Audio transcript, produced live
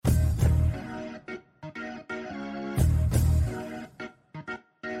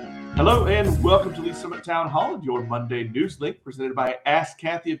Hello and welcome to Lee Summit Town Hall, your Monday news link presented by Ask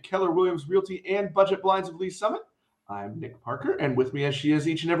Kathy of Keller Williams Realty and Budget Blinds of Lee Summit. I'm Nick Parker, and with me as she is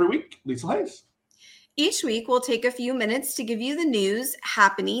each and every week, Lisa Hayes. Each week, we'll take a few minutes to give you the news,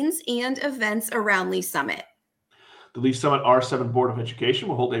 happenings, and events around Lee Summit. The Lee Summit R7 Board of Education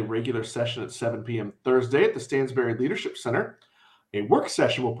will hold a regular session at 7 p.m. Thursday at the Stansberry Leadership Center. A work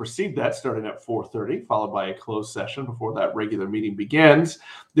session will precede that, starting at 4:30, followed by a closed session before that regular meeting begins.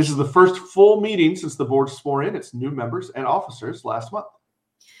 This is the first full meeting since the board swore in its new members and officers last month.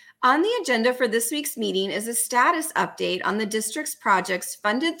 On the agenda for this week's meeting is a status update on the district's projects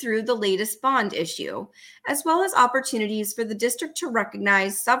funded through the latest bond issue, as well as opportunities for the district to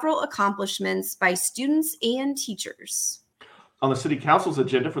recognize several accomplishments by students and teachers. On the City Council's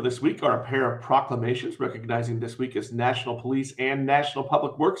agenda for this week are a pair of proclamations recognizing this week as National Police and National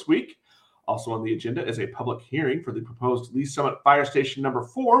Public Works Week. Also on the agenda is a public hearing for the proposed Lee Summit Fire Station number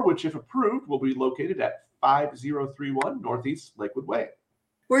 4, which, if approved, will be located at 5031 Northeast Lakewood Way.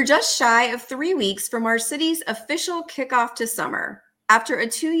 We're just shy of 3 weeks from our city's official kickoff to summer. After a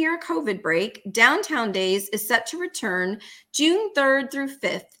 2-year COVID break, Downtown Days is set to return June 3rd through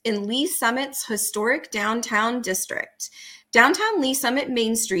 5th in Lee Summit's historic downtown district. Downtown Lee Summit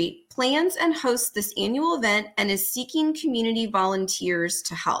Main Street plans and hosts this annual event and is seeking community volunteers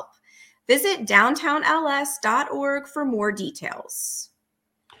to help. Visit downtownls.org for more details.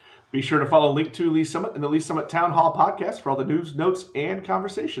 Be sure to follow Link to Lee Summit and the Lee Summit Town Hall podcast for all the news, notes, and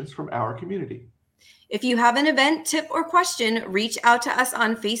conversations from our community. If you have an event, tip, or question, reach out to us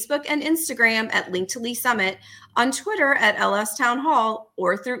on Facebook and Instagram at Link to Lee Summit, on Twitter at LS Town Hall,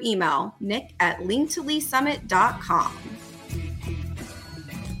 or through email, nick@linktoleesummit.com.